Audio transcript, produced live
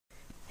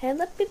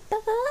Hello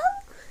people!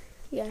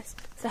 Yes,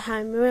 the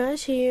High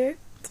Mirage here.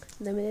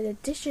 Limited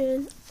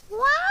edition.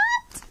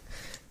 What?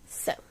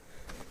 So,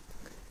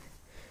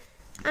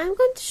 I'm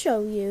going to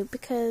show you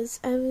because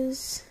I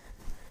was,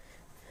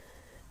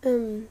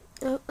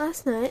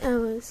 last night I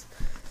was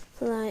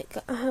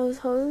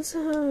holding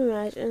some High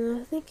Mirage and I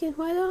was thinking,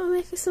 why don't I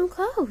make some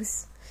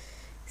clothes?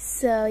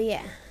 So,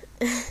 yeah.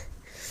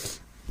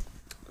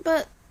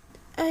 But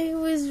I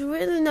was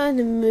really not in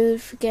the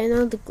mood for getting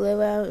all the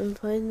glue out and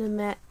putting the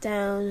mat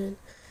down, and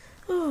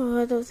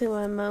I don't think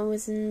my mum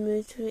was in the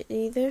mood for it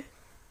either,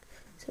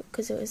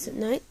 because it was at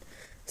night.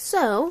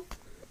 So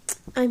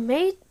I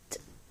made,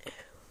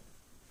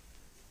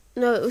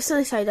 no, it was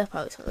sunny side up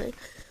actually.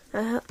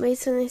 I made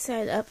sunny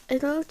side up a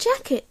little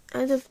jacket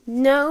out of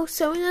no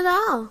sewing at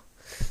all.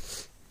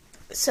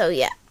 So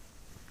yeah.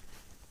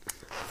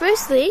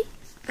 Firstly,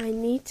 I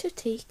need to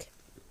take.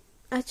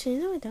 Actually,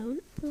 no, I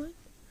don't. What?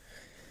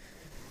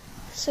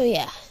 So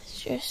yeah,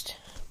 just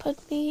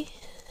put me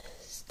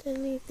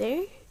standing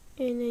there,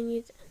 and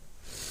then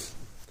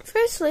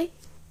firstly,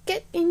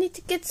 you need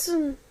to get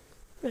some.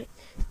 Right,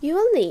 you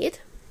will need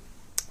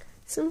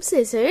some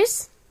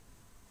scissors,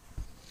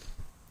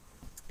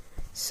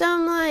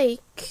 some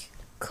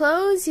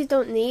clothes you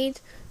don't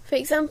need. For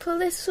example,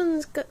 this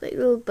one's got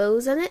little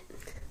bows on it.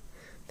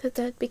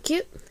 That'd be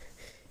cute.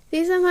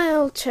 These are my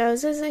old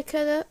trousers I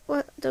cut up.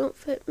 What don't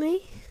fit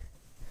me.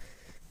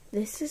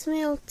 This is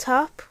my old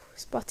top.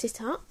 Spotty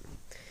top,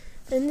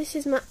 and this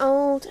is my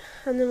old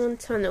Hannah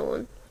Montana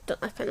one. Don't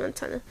like Hannah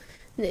Montana,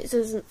 and it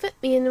doesn't fit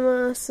me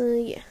anymore. So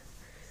yeah,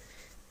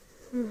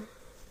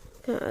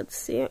 can't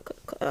see it. Got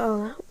to cut it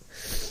all out.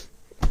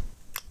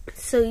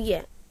 So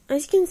yeah,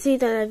 as you can see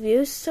that I've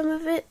used some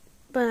of it,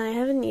 but I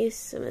haven't used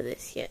some of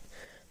this yet.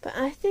 But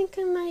I think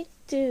I might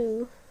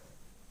do.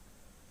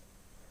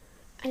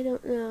 I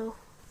don't know.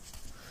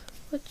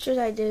 What should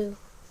I do?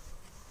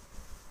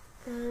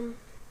 I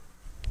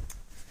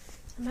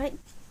might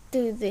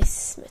do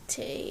this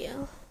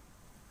material.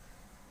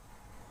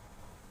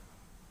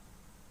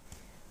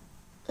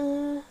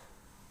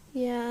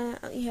 Yeah,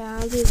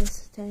 I'll do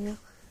this material.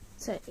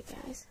 Sorry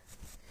guys.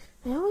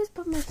 I always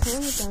put my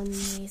phone down in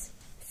these.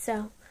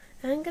 So,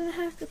 I'm gonna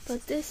have to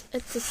put this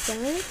at the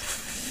side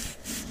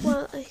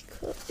while I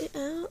cut it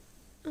out.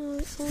 Oh,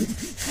 it won't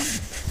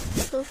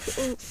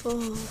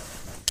fall.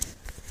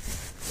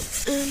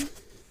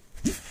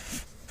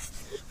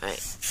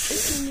 Right,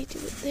 let me do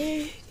it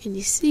there. Can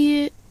you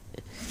see it?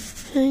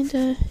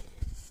 Kinda.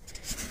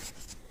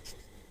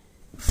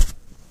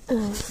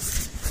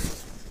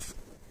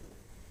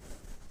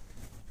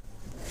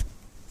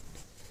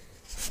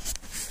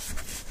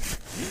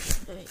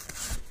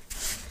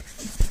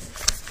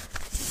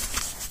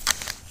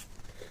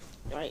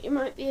 Right, you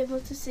might be able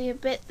to see a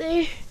bit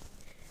there.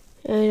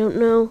 I don't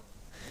know.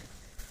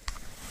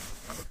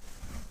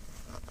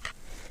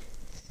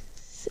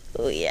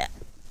 So yeah.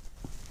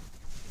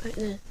 Right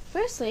then,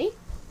 firstly,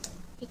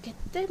 you get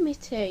the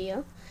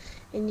material.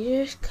 And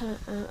you just cut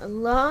out a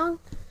long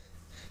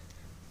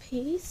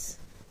piece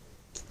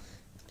of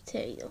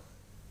material.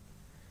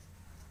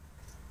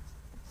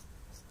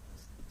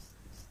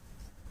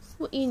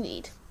 What you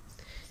need.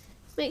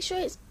 Make sure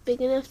it's big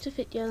enough to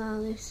fit your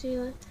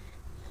lalaloopsy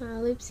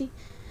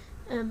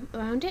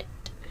around it.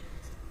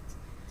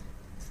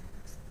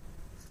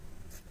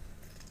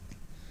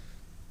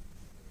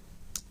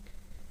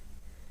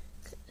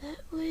 Cut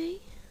that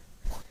way.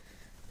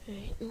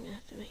 Right, I'm gonna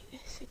have to make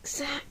this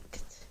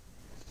exact.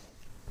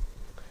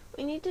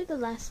 When you do the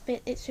last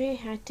bit, it's really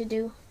hard to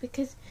do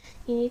because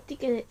you need to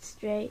get it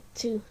straight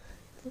to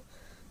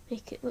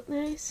make it look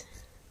nice.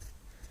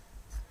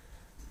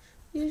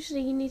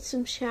 Usually you need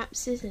some sharp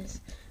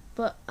scissors,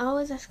 but I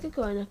always ask a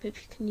grown-up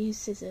if you can use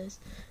scissors,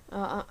 or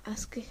I'll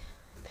ask a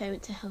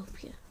parent to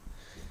help you.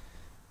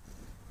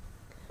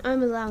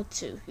 I'm allowed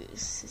to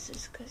use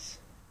scissors because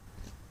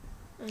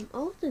I'm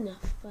old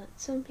enough, but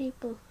some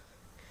people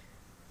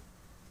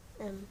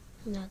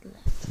not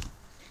allowed.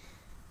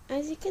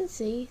 As you can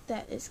see,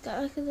 that it's got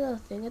a little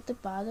thing at the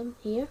bottom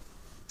here.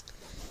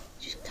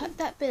 Just cut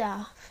that bit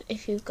off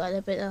if you've got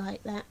a bit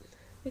like that,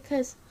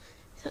 because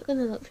it's not going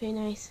to look very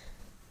nice.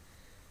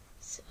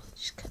 So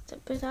just cut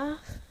that bit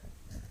off.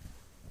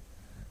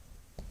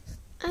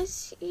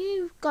 As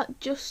you've got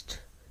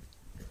just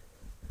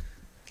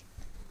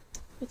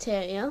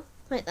material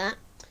like that,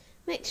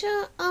 make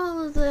sure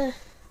all of the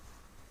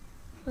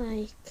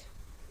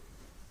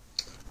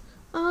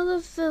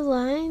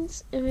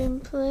lines are in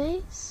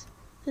place.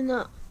 They're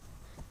not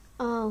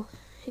all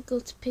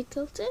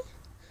higgledy-piggledy.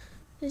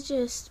 They're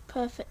just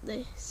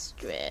perfectly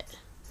straight.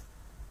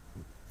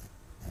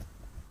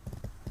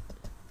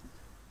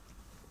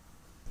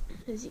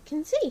 As you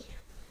can see.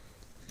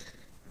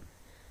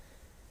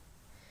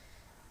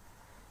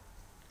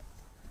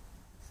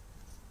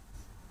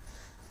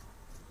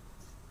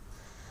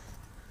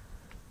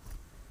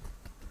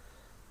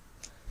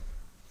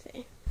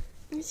 Okay.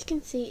 As you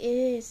can see,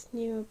 it is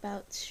near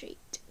about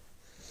straight.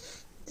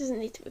 Doesn't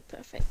need to be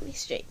perfectly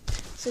straight.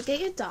 So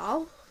get your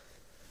doll.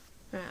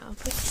 Right, I'll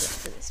put it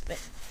to this bit.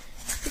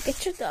 So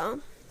get your doll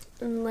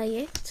and lay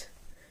it.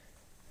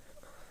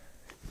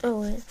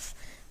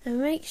 And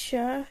make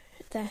sure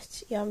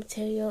that your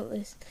material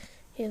is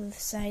the other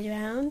side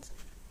around,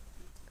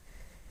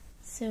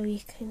 so you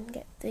can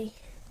get the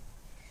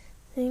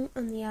thing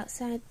on the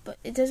outside. But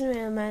it doesn't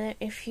really matter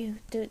if you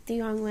do it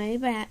the wrong way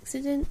by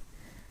accident.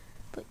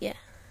 But yeah,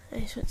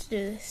 I just want to do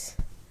this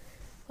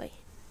way.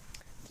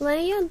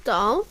 Lay your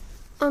doll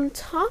on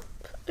top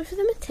of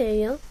the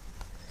material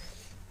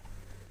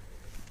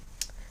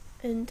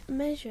and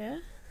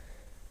measure.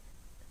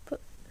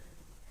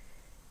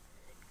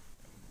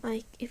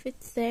 Like if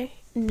it's there,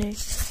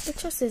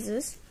 put your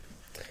scissors,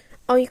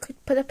 or you could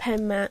put a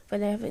pen mark,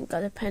 but I haven't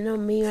got a pen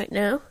on me right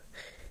now,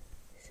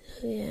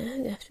 so yeah,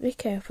 you have to be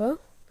careful.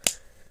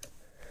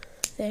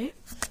 There,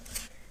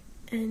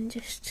 and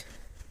just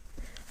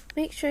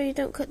make sure you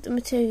don't cut the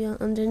material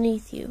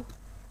underneath you.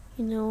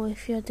 You know,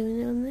 if you're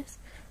doing it on this,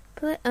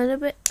 pull it out a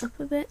bit, up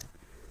a bit.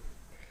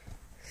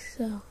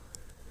 So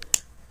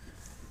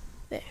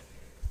there.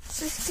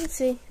 As you can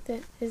see,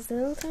 there is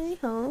little tiny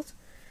holes.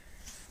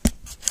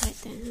 Right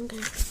then, I'm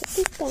going to put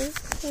it down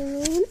for a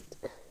moment,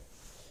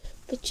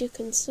 but you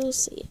can still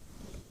see it.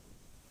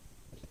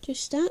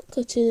 Just start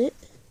cutting it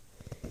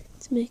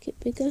to make it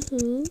bigger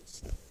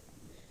holes.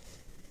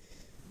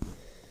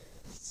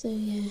 So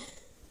yeah,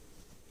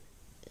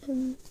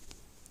 but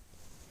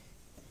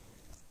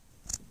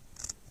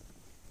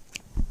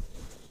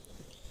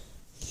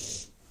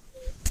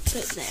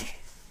there,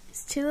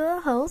 it's 2 little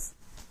holes.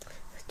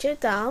 Put your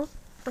doll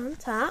on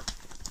top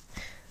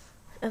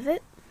of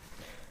it.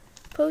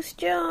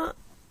 Post your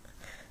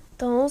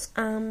doll's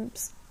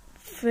arms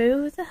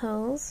through the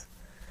holes.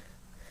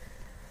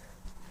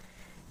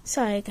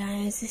 Sorry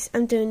guys,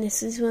 I'm doing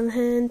this with one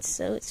hand,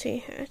 so it's really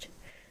hard.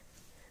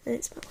 And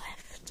it's my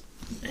left.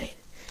 Right.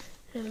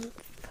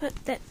 Put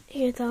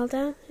your doll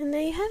down, and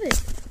there you have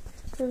it.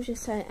 I'll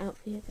just try it out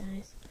for you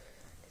guys.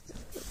 It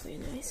looks really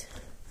nice.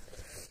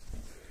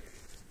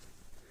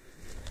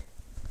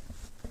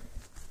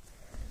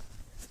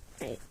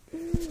 Right,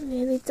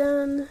 nearly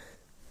done.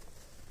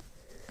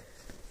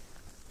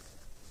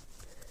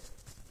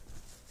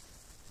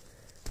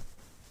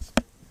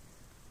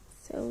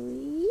 So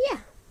yeah,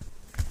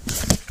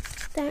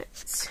 there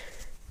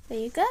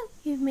you go.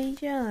 You've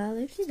made your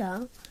lalaloopsy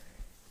doll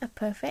a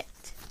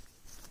perfect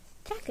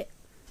jacket,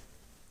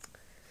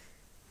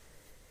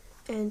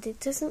 and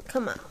it doesn't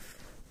come off.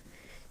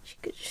 She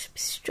could just be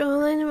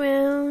strolling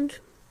around.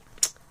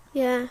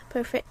 Yeah,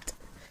 perfect.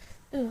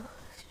 Oh,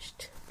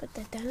 just put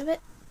that down a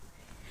bit.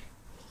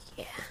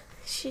 Yeah,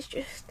 she's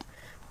just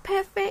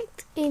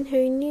perfect in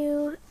her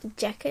new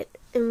jacket,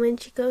 and when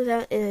she goes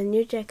out in a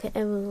new jacket,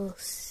 everyone will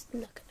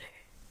look at her.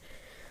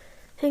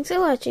 Thanks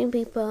for watching,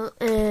 people,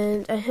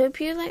 and I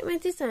hope you like my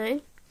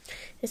design.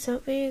 It's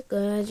not very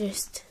good, I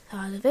just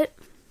thought of it.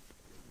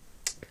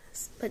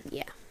 But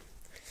yeah,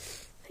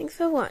 thanks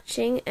for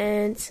watching,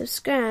 and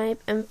subscribe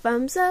and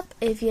thumbs up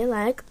if you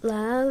like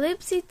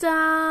lalaloopsy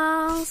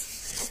dolls.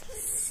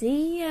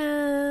 See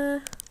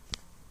ya!